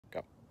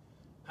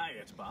Hi,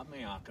 it's Bob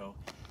Mayako,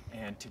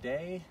 and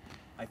today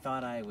I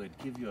thought I would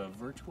give you a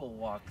virtual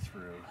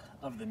walkthrough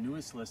of the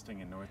newest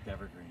listing in North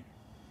Evergreen.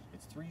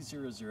 It's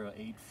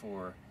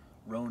 30084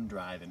 Roan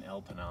Drive in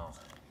El Pinal.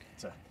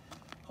 It's a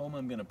home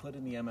I'm going to put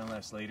in the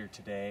MLS later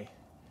today,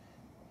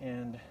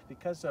 and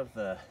because of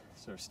the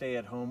sort of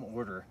stay-at-home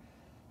order,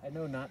 I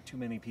know not too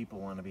many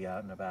people want to be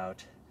out and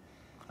about,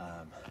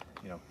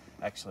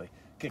 actually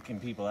kicking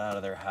people out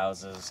of their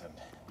houses and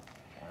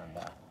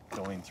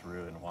going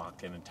through and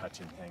walking and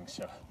touching things.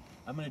 So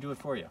I'm going to do it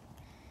for you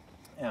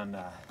and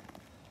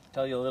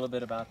tell you a little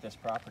bit about this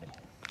property.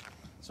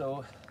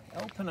 So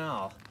El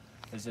Pinal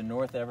is in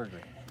North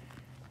Evergreen,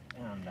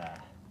 and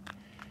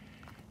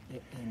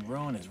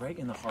Roan is right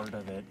in the heart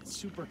of it. It's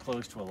super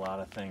close to a lot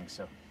of things.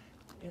 So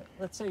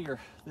let's say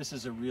this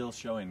is a real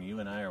showing. You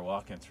and I are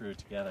walking through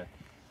together.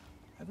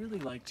 I'd really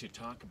like to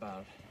talk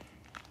about,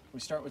 we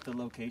start with the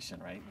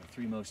location, right? The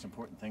three most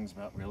important things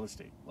about real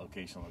estate: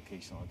 location,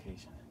 location,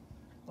 location.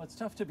 Well, it's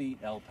tough to beat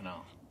El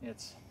Pinal.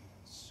 It's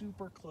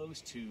super close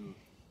to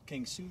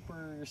King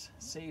Soopers,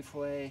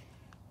 Safeway,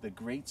 the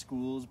great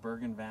schools,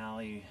 Bergen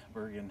Valley,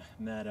 Bergen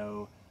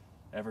Meadow,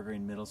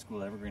 Evergreen Middle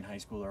School, Evergreen High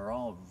School are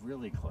all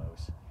really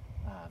close.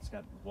 It's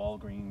got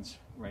Walgreens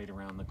right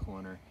around the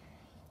corner.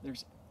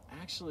 There's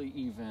actually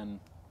even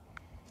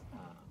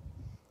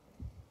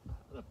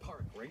the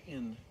park right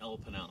in El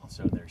Pinal.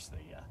 So there's the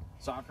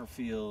soccer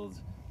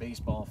fields,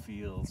 baseball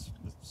fields,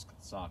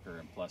 soccer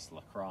and plus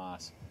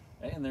lacrosse.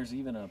 And there's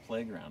even a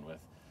playground with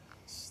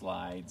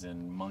slides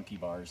and monkey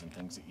bars and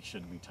things that you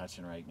shouldn't be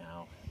touching right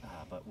now,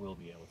 but we'll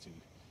be able to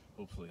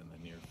hopefully in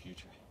the near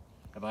future.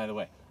 And by the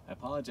way, I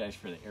apologize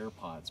for the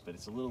AirPods, but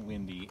it's a little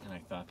windy and I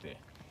thought the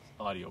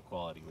audio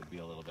quality would be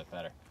a little bit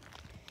better.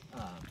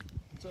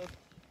 So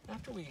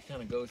after we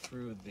kind of go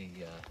through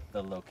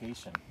the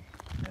location,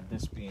 and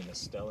this being a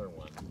stellar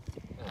one,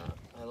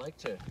 I like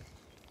to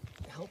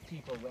help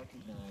people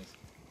recognize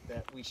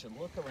that we should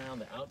look around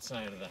the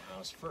outside of the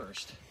house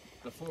first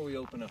before we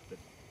open up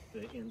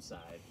the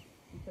inside,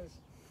 because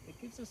it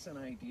gives us an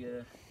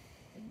idea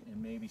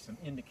and maybe some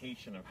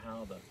indication of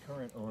how the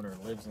current owner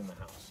lives in the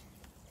house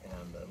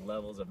and the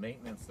levels of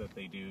maintenance that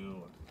they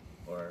do,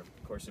 or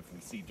of course if we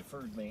see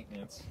deferred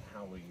maintenance,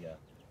 how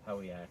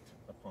we act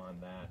upon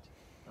that.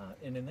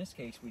 And in this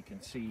case we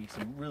can see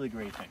some really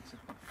great things.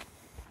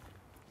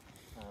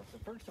 So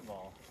first of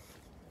all,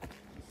 you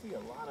see a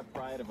lot of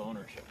pride of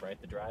ownership, right?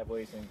 The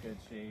driveway's in good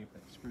shape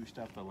and spruced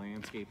up the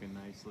landscaping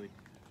nicely.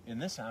 In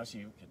this house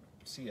you can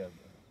see a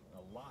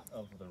lot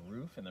of the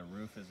roof, and the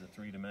roof is a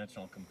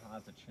three-dimensional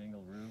composite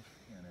shingle roof,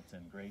 and it's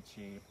in great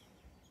shape.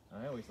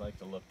 I always like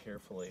to look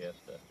carefully at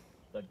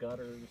the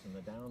gutters and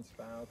the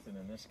downspouts, and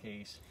in this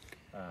case,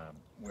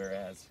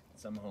 whereas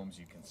some homes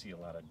you can see a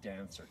lot of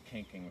dents or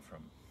kinking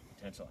from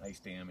potential ice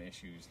dam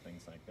issues,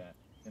 things like that.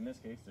 In this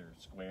case, they're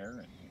square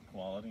and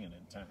quality and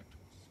intact,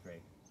 which is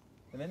great.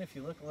 And then if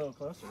you look a little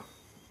closer,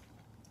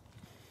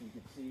 you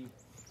can see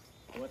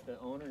what the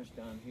owner's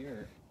done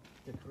here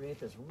to create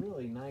this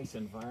really nice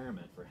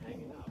environment for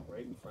hanging out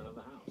right in front of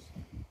the house.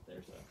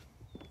 There's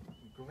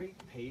a great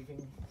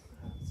paving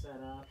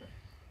set up,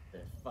 the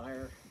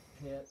fire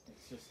pit.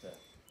 It's just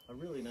a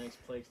really nice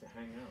place to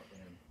hang out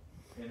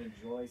and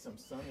enjoy some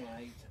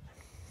sunlight.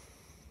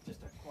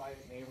 Just a quiet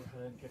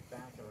neighborhood, kick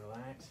back and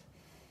relax.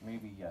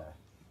 Maybe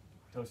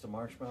toast a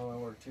marshmallow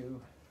or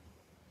two.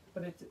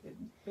 But it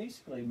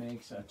basically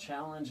makes a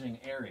challenging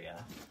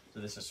area, so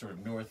this is sort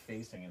of north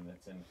facing and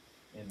it's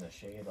in the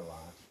shade a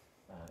lot.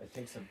 It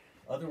takes an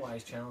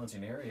otherwise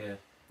challenging area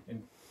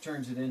and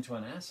turns it into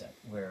an asset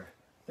where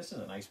this is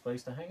a nice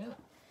place to hang out.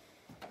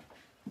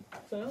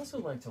 So I also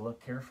like to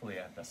look carefully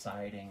at the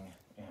siding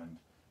and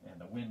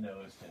the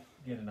windows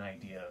to get an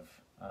idea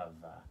of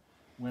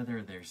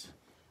whether there's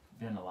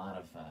been a lot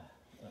of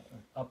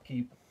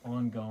upkeep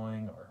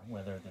ongoing, or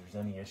whether there's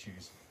any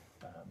issues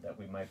that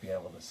we might be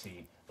able to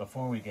see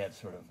before we get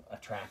sort of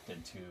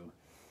attracted to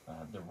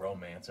the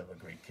romance of a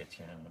great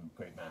kitchen and a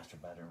great master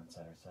bedroom, et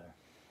cetera, et cetera.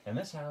 In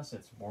this house,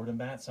 it's board and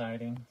bat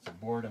siding. So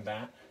board and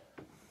bat.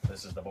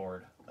 This is the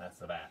board, that's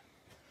the bat.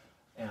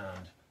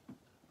 And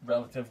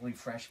relatively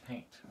fresh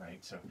paint,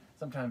 right? So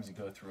sometimes you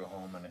go through a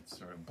home and it's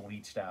sort of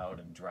bleached out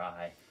and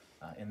dry.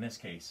 In this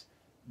case,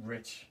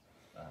 rich,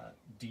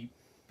 deep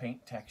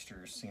paint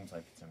textures. Seems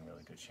like it's in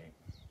really good shape.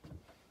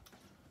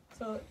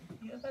 So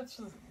yeah, that's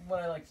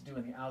what I like to do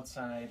on the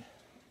outside.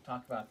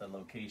 Talk about the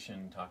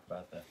location, talk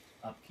about the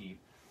upkeep,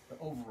 the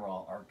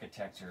overall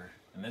architecture.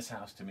 And this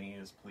house to me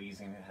is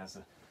pleasing. It has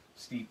a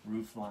steep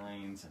roof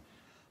lines,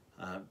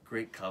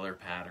 great color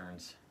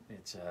patterns.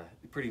 It's a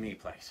pretty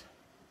neat place.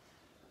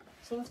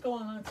 So let's go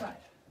on outside.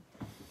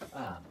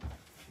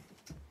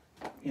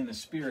 In the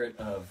spirit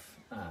of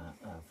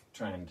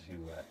trying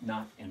to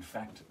not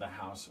infect the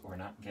house or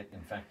not get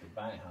infected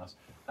by a house,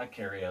 I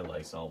carry a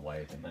Lysol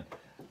wipe and then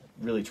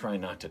really try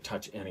not to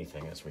touch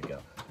anything as we go.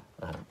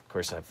 Of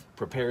course, I've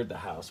prepared the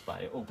house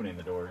by opening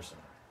the doors.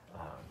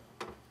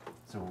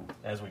 So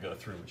as we go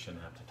through, we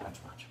shouldn't have to touch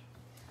much.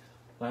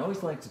 I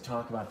always like to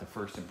talk about the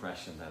first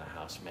impression that a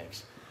house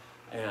makes.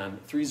 And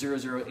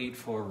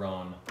 30084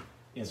 Roan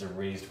is a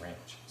raised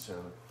range. So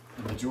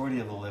the majority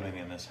of the living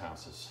in this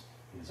house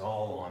is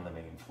all on the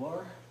main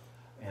floor,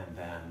 and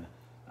then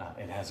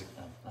it has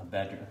a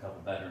bedroom, a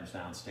couple bedrooms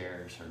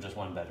downstairs, or just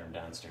one bedroom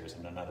downstairs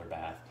and another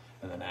bath,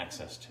 and then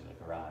access to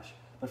the garage.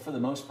 But for the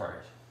most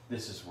part,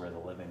 this is where the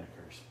living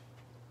occurs.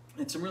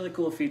 And some really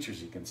cool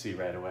features you can see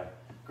right away.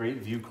 Great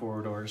view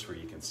corridors where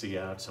you can see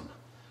out, some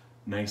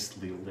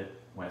nicely lit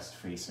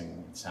west-facing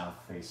and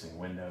south-facing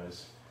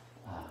windows.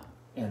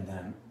 And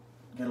then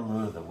get a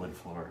load of the wood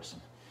floors.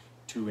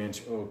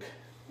 2-inch oak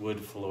wood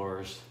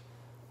floors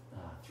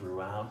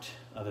throughout,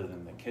 other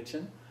than the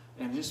kitchen.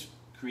 And just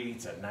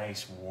creates a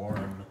nice,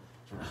 warm,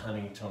 sort of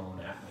honey tone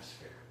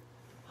atmosphere.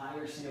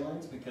 Higher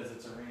ceilings because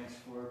it's a ranch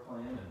floor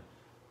plan,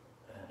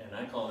 and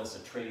I call this a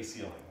tray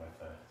ceiling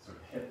with a sort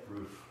of hip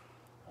roof.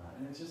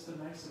 And it's just a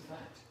nice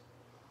effect.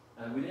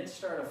 We didn't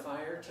start a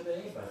fire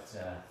today, but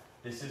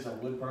this is a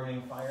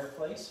wood-burning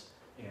fireplace,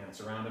 and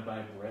surrounded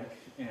by brick.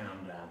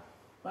 And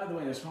by the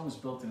way, this home was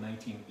built in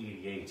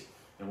 1988,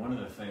 and one of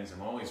the things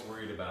I'm always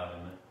worried about in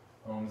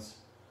the homes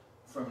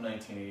from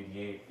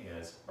 1988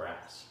 is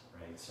brass,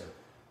 right? So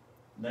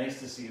nice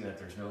to see that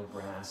there's no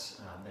brass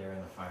there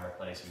in the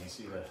fireplace, and you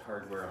see the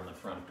hardware on the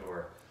front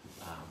door.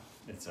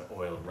 It's an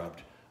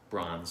oil-rubbed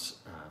bronze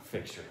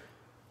fixture.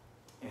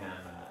 And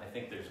I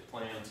think there's a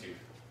plan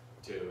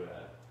to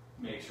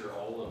make sure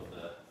all of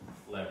the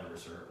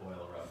levers are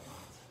oil rubbed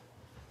bronze.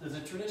 There's a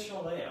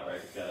traditional layout,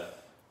 right? You've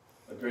got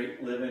a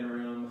great living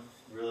room,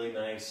 really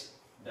nice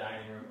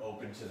dining room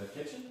open to the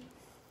kitchen.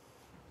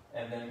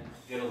 And then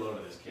get a load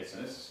of this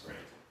kitchen. This is great.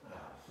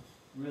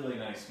 Really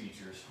nice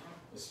features,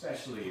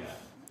 especially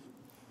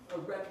a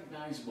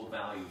recognizable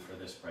value for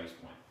this price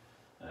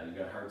point. You've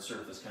got hard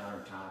surface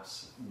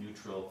countertops,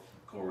 neutral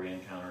Korean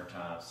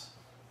countertops.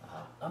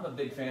 I'm a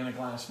big fan of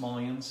glass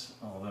mullions,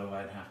 although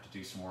I'd have to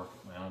do some work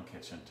with my own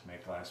kitchen to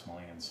make glass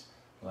mullions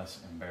less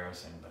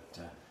embarrassing,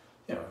 but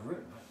you know,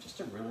 just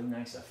a really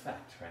nice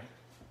effect, right?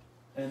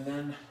 And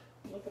then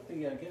look at the,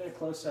 get a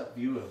close-up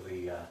view of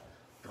the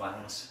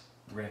glass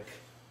brick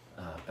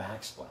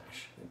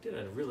backsplash. They did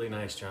a really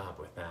nice job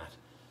with that.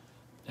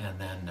 And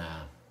then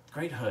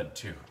great hood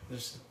too.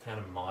 This kind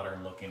of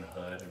modern looking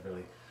hood. It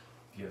really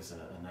gives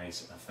a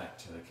nice effect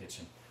to the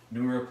kitchen.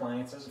 Newer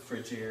appliances, a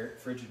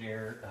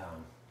Frigidaire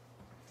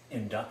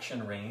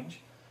induction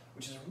range,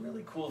 which is a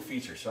really cool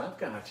feature. So I've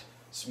got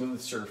smooth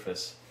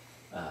surface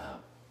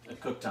a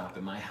cooktop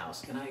in my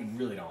house, and I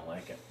really don't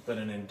like it. But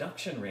an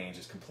induction range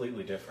is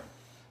completely different,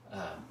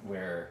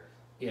 where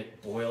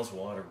it boils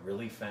water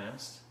really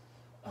fast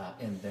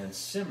and then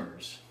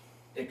simmers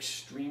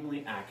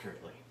extremely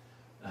accurately.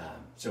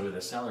 So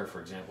the seller, for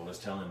example, was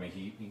telling me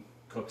he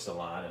cooks a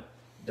lot and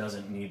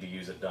doesn't need to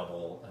use a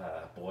double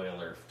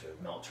boiler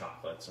to melt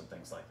chocolates and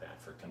things like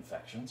that for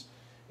confections.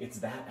 It's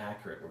that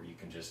accurate where you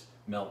can just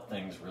melt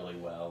things really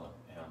well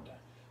and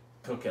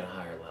cook at a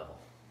higher level.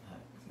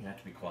 You have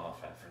to be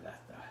qualified for that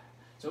though.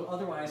 So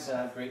otherwise,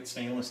 great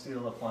stainless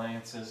steel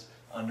appliances,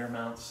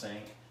 undermount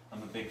sink.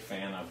 I'm a big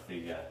fan of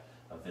the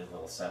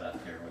little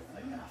setup here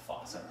with the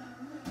faucet.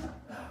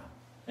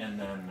 And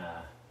then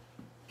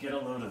get a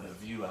load of the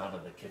view out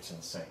of the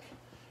kitchen sink.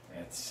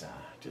 It's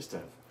just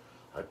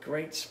a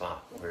great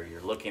spot where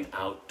you're looking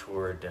out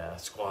toward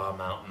Squaw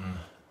Mountain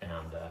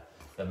and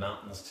the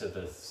mountains to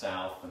the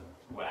south and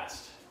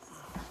west.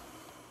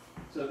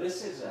 So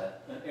this is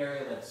an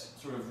area that's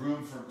sort of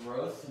room for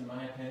growth, in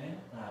my opinion.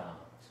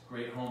 It's a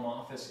great home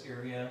office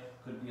area.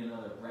 Could be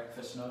another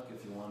breakfast nook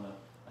if you want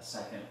a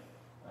second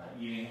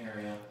eating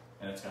area.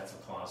 And it's got some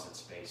closet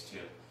space too.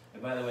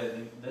 And by the way,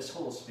 this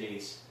whole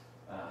space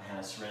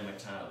has ceramic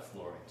tile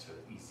flooring, so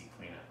easy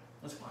cleanup.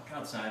 Let's walk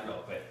outside real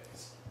quick.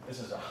 This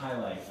is a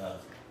highlight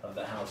of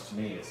the house to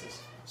me. It's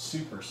this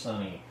super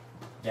sunny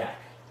deck.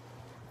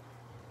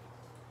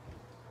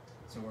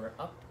 So we're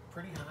up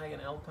pretty high in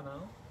El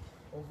Canal,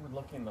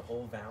 overlooking the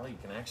whole valley. You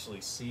can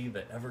actually see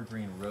the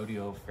Evergreen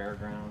Rodeo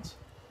Fairgrounds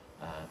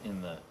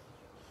in the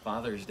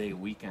Father's Day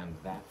weekend.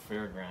 That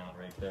fairground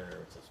right there,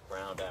 which is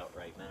browned out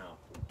right now,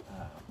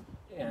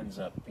 ends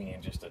up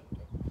being just an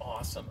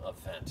awesome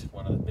event.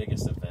 One of the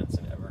biggest events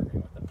in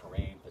Evergreen, with the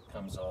parade that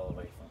comes all the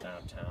way from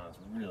downtown. It's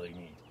really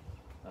neat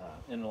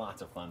and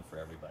lots of fun for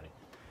everybody.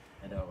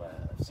 I know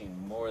I've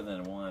seen more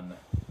than one,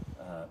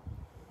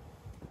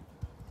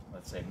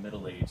 let's say,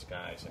 middle-aged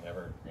guys in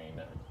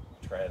Evergreen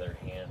try their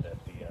hand at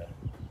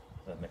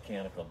the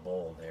mechanical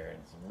bull there, and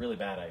it's a really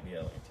bad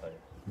idea, let me tell you.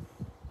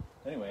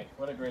 Anyway,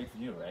 what a great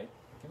view, right?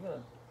 Give it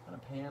a kind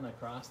of pan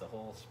across the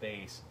whole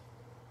space.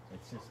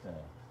 It's just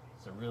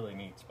it's a really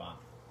neat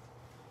spot.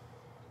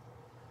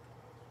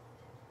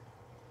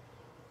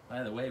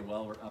 By the way,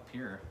 while we're up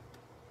here,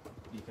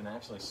 you can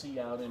actually see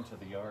out into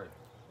the yard.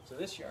 So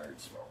this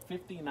yard's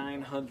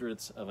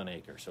 59/100ths of an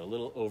acre, so a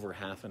little over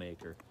half an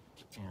acre,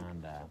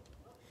 and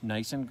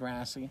nice and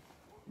grassy.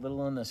 A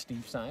little on the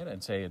steep side.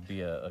 I'd say it'd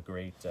be a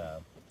great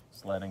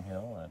sledding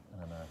hill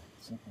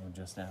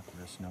just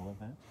after a snow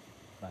event,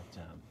 but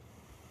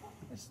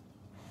it's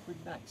pretty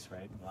nice,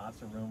 right?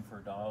 Lots of room for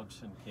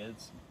dogs and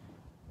kids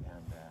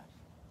and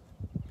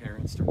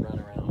parents to run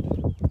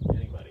around.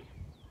 Anybody.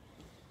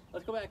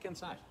 Let's go back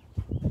inside.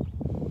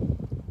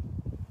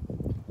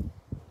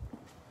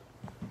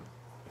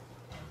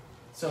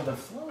 So the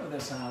flow of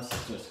this house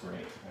is just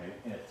great,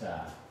 right? It,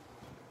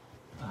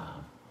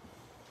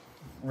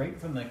 right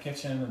from the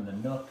kitchen and the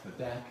nook, the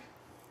deck,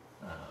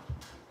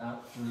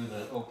 out through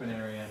the open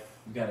area.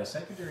 We've got a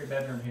secondary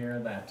bedroom here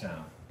that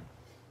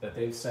that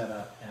they've set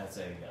up as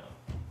a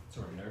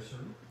sort of nursery.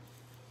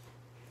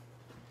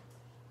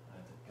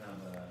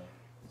 Kind of a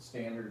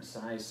standard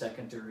size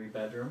secondary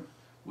bedroom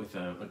with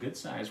a good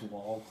size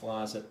wall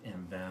closet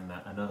and then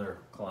another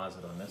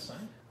closet on this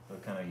side. So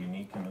kind of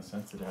unique in the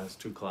sense it has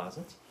two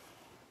closets.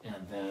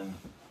 And then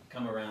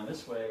come around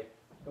this way,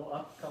 go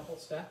up a couple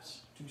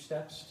steps, 2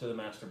 steps to the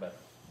master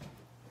bedroom.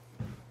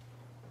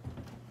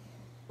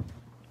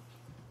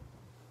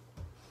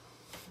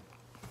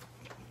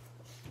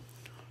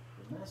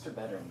 The master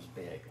bedroom is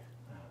big,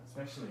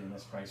 especially in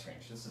this price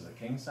range. This is a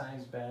king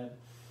size bed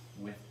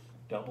with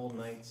double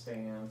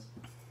nightstands,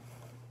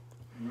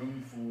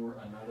 room for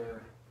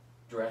another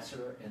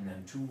dresser, and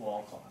then 2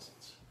 wall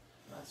closets.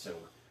 So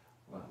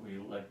we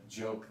like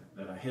joke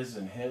that his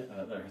and his,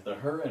 the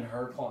her and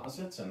her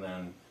closets, and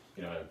then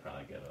I'd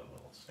probably get a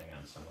little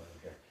stand somewhere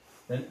here.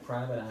 Then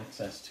private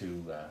access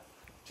to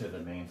the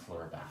main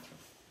floor bathroom.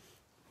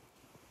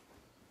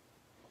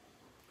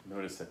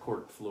 Notice the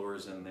cork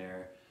floors in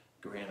there,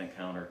 granite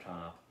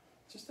countertop.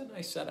 Just a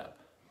nice setup.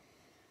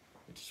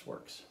 It just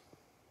works.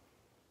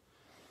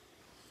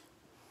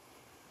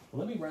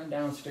 Well, let me run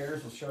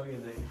downstairs. We'll show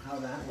you how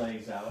that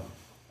lays out,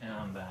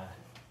 and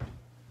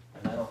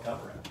that'll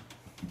cover it.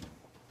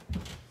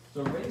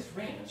 So raised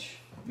ranch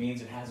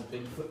means it has a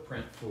big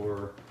footprint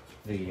for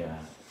the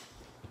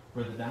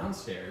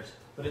downstairs,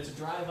 but it's a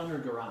drive under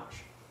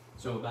garage.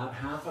 So about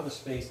half of the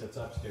space that's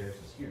upstairs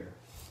is here.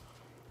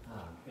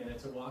 And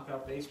it's a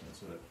walkout basement,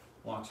 so it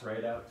walks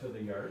right out to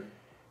the yard.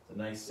 It's a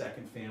nice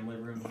second family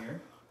room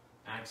here.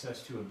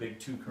 Access to a big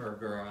 2-car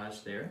garage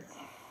there.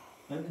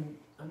 And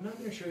I'm not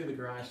going to show you the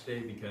garage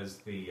today because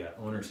the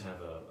owners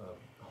have a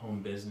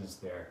home business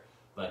there,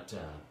 but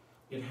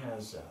it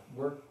has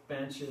work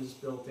benches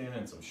built in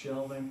and some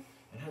shelving.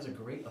 It has a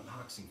great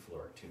epoxy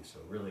floor too, so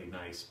really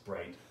nice,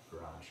 bright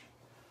garage.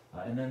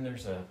 And then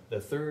there's the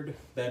 3rd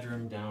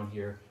bedroom down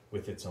here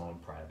with its own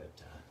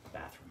private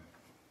bathroom.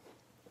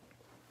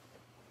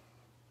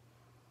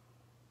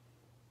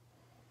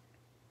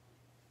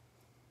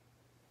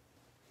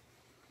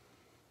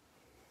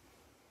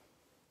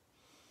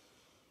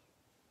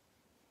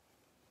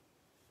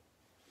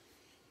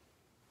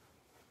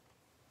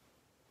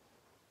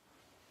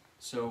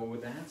 So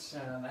that's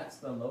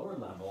the lower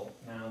level.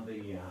 Now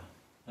the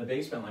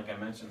basement, like I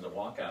mentioned, is a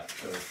walkout,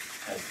 so it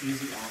has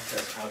easy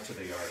access out to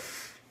the yard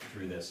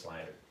through this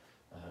slider.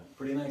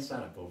 Pretty nice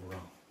setup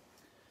overall.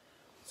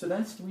 So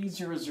that's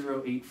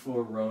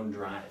 30084 Roan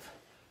Drive.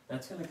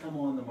 That's going to come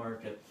on the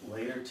market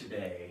later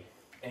today,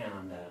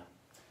 and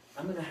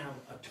I'm going to have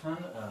a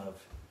ton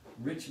of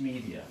rich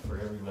media for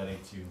everybody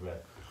to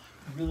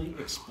really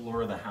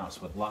explore the house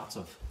with lots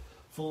of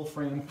full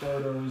frame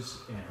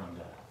photos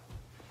and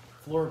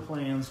floor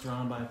plans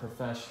drawn by a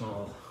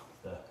professional,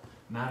 the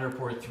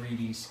Matterport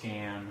 3D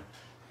scan,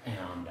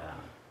 and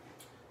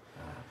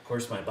of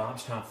course my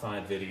Bob's Top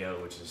 5 video,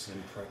 which is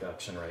in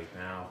production right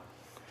now.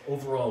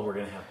 Overall, we're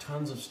going to have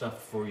tons of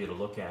stuff for you to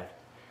look at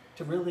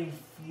to really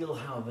feel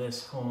how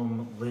this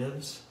home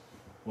lives,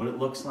 what it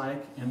looks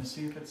like, and to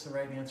see if it's the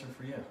right answer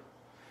for you.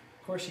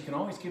 Of course, you can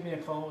always give me a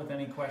call with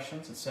any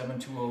questions at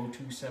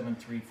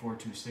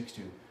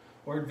 720-273-4262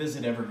 or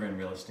visit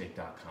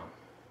evergreenrealestate.com.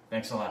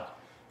 Thanks a lot.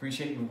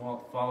 Appreciate you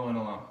following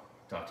along.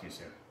 Talk to you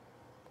soon.